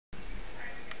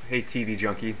Hey,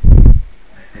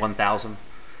 tvjunkie1000.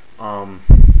 Um,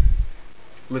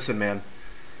 Listen, man.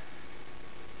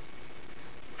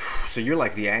 So you're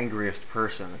like the angriest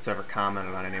person that's ever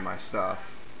commented on any of my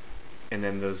stuff. And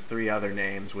then those three other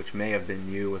names, which may have been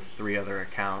you with three other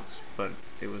accounts, but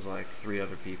it was like three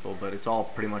other people. But it's all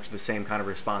pretty much the same kind of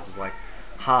responses, like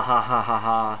ha ha ha ha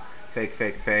ha, fake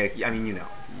fake fake. I mean,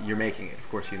 you're making it. Of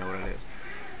course, you know what it is.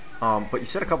 But you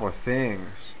said a couple of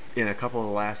things in a couple of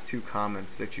the last two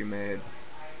comments that you made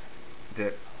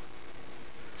that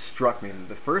struck me. And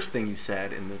the first thing you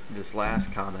said in this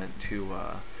last comment to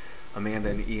Amanda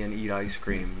and Ian Eat Ice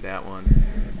Cream, that one,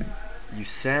 you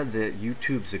said that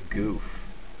YouTube's a goof.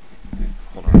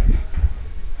 Hold on.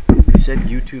 You said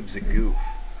YouTube's a goof.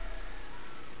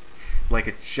 Like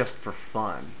it's just for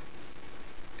fun.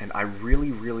 And I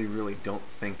really, really, really don't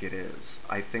think it is.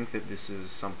 I think that this is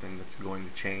something that's going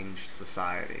to change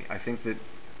society. I think that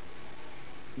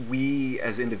we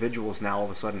as individuals now all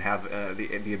of a sudden have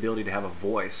the ability to have a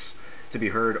voice, to be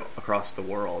heard across the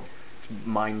world. It's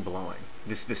mind-blowing.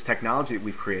 This technology that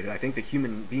we've created, I think that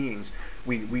human beings,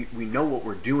 we know what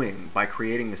we're doing by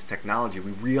creating this technology.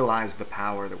 We realize the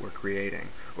power that we're creating,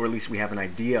 or at least we have an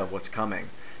idea of what's coming.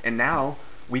 And now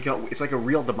it's like a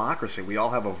real democracy. We all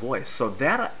have a voice. So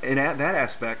that in that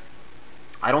aspect,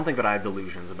 I don't think that I have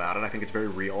delusions about it. I think it's very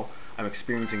real. I'm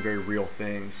experiencing very real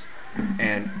things.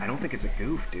 And I don't think it's a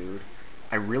goof, dude.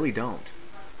 I really don't.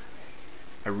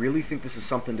 I really think this is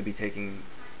something to be taken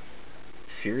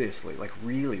seriously, like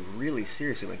really, really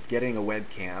seriously, like getting a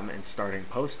webcam and starting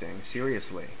posting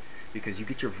seriously, because you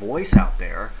get your voice out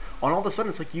there. On all of a sudden,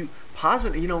 it's like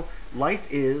life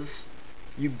is,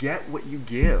 you get what you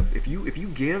give. If you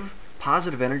give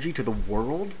positive energy to the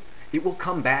world, it will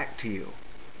come back to you.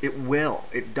 It will.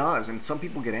 It does. And some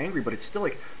people get angry, but it's still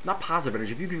like not positive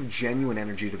energy. If you give genuine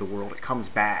energy to the world, it comes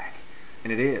back.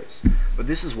 And it is. But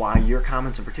this is why your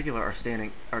comments in particular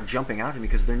are jumping out to me,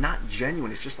 because they're not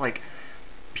genuine. It's just like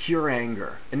pure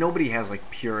anger. And nobody has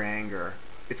like pure anger.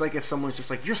 It's like if someone's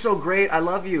just like, "You're so great, I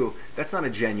love you." That's not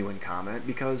a genuine comment,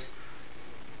 because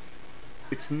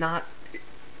it's not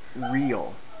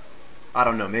real. I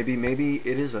don't know. Maybe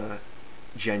it is a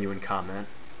genuine comment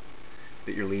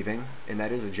that you're leaving, and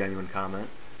that is a genuine comment,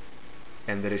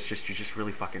 and that you're just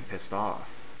really fucking pissed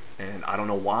off. And I don't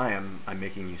know why I'm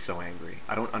making you so angry.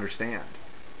 I don't understand.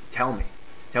 Tell me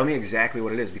exactly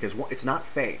what it is, because it's not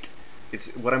fake. It's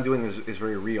what I'm doing is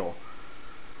very real.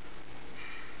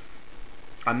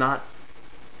 I'm not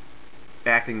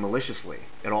acting maliciously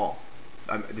at all.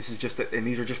 This is just, and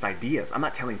these are just ideas. I'm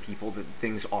not telling people that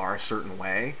things are a certain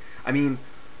way. I mean,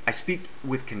 I speak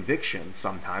with conviction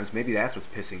sometimes. Maybe that's what's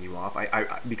pissing you off.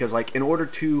 Because like in order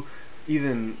to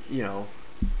even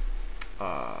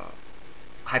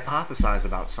hypothesize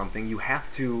about something, you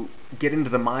have to get into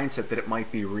the mindset that it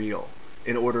might be real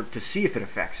in order to see if it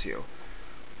affects you.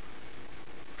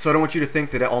 So I don't want you to think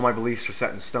that all my beliefs are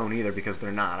set in stone either, because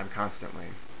they're not. I'm constantly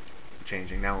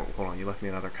changing. Now, hold on. You left me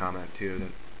another comment too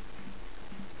that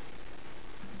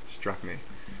struck me.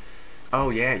 Oh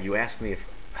yeah, you asked me if,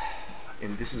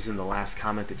 and this is in the last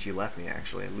comment that you left me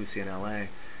actually, at Lucy in LA.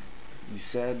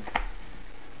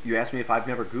 You asked me if I've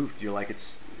never goofed. You're like,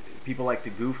 people like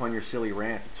to goof on your silly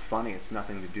rants. It's funny. It's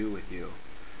nothing to do with you.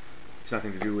 It's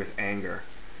nothing to do with anger.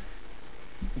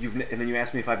 And then you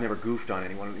asked me if I've never goofed on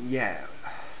anyone.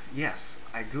 Yes,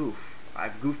 I goof.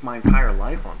 I've goofed my entire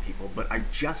life on people, but I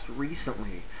just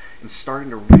recently am starting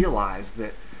to realize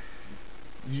that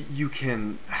you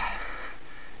can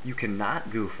not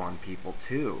goof on people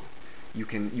too. You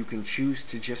can choose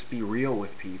to just be real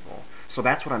with people. So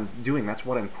that's what I'm doing. That's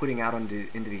what I'm putting out into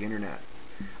the internet.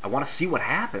 I want to see what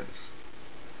happens.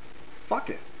 Fuck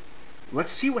it.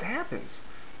 Let's see what happens.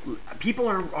 People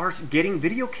are getting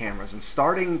video cameras and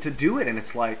starting to do it, and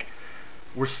it's like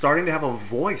we're starting to have a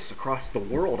voice across the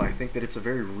world. I think that it's a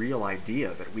very real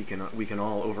idea that we can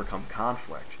all overcome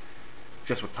conflict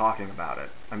just with talking about it.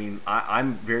 I mean,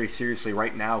 I'm very seriously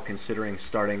right now considering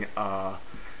starting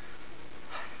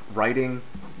writing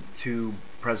to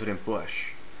President Bush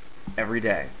every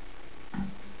day.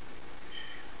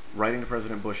 Writing to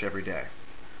President Bush every day.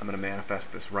 I'm going to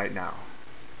manifest this right now.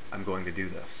 I'm going to do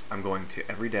this. I'm going to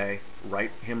every day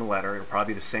write him a letter. It'll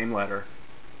probably be the same letter,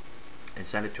 and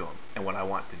send it to him. And what I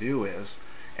want to do is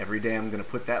every day I'm going to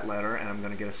put that letter, and I'm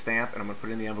going to get a stamp, and I'm going to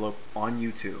put it in the envelope on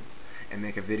YouTube and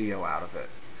make a video out of it,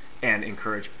 and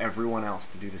encourage everyone else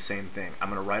to do the same thing. I'm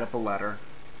going to write up a letter,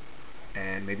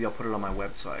 and maybe I'll put it on my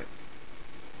website.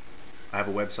 I have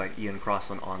a website,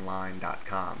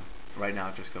 iancrosslandonline.com. Right now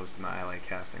it just goes to my LA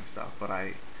casting stuff, but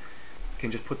I can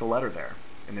just put the letter there,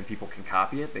 and then people can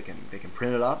copy it, they can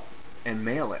print it up and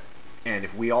mail it And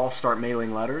if we all start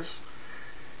mailing letters,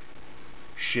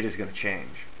 shit is going to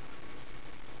change.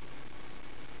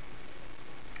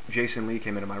 Jason Lee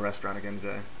came into my restaurant again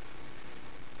today.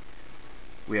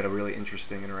 We had a really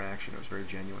interesting interaction. It was very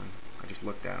genuine. I just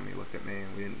looked at him, he looked at me,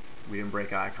 and we didn't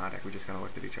break eye contact. We just kind of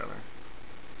looked at each other.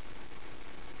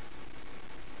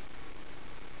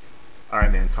 All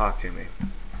right, man, talk to me.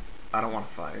 I don't want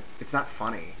to fight. It's not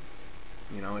funny.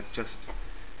 You know, it's just...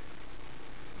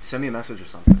 Send me a message or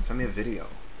something. Send me a video.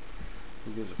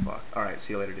 Who gives a fuck? All right,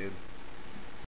 see you later, dude.